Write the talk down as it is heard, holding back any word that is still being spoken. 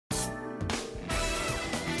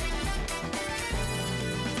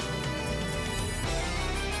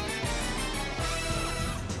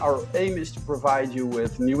Our aim is to provide you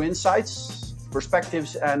with new insights,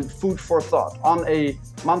 perspectives and food for thought on a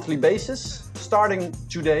monthly basis, starting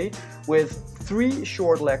today with 3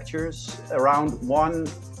 short lectures around one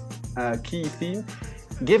key theme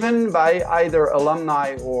given by either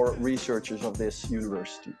alumni or researchers of this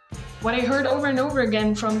university. What I heard over and over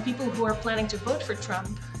again from people who are planning to vote for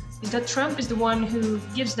Trump is that Trump is the one who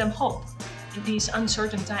gives them hope in these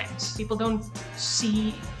uncertain times. People don't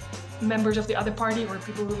see members of the other party or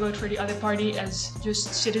people who vote for the other party as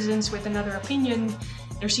just citizens with another opinion.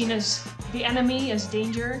 They're seen as the enemy, as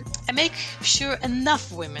danger. And make sure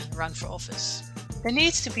enough women run for office. There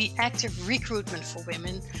needs to be active recruitment for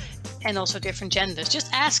women and also different genders.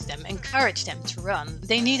 Just ask them, encourage them to run.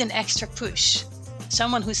 They need an extra push.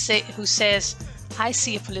 Someone who says, I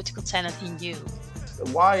see a political talent in you.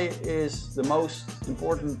 Why is the most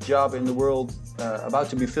important job in the world about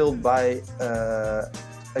to be filled by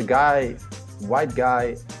a guy, white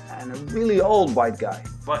guy, and a really old white guy?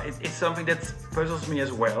 Well, it's something that puzzles me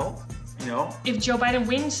as well, you know. If Joe Biden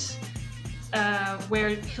wins, where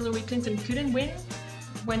Hillary Clinton couldn't win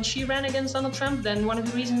when she ran against Donald Trump, then one of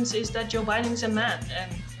the reasons is that Joe Biden is a man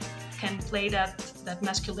and can play that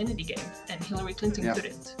masculinity game, and Hillary Clinton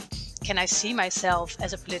couldn't. Can I see myself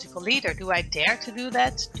as a political leader? Do I dare to do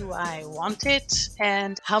that? Do I want it?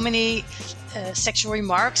 And how many sexual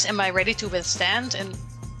remarks am I ready to withstand? And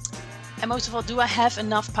most of all, do I have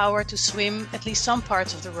enough power to swim at least some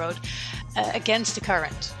parts of the road against the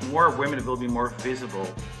current? More women will be more visible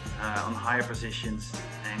on higher positions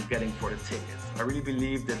and getting for the ticket. I really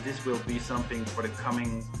believe that this will be something for the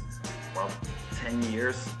coming, 10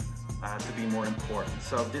 years to be more important.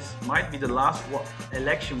 So this might be the last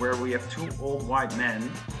election where we have 2 old white men,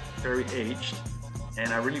 very aged, and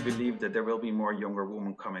I really believe that there will be more younger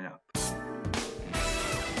women coming up.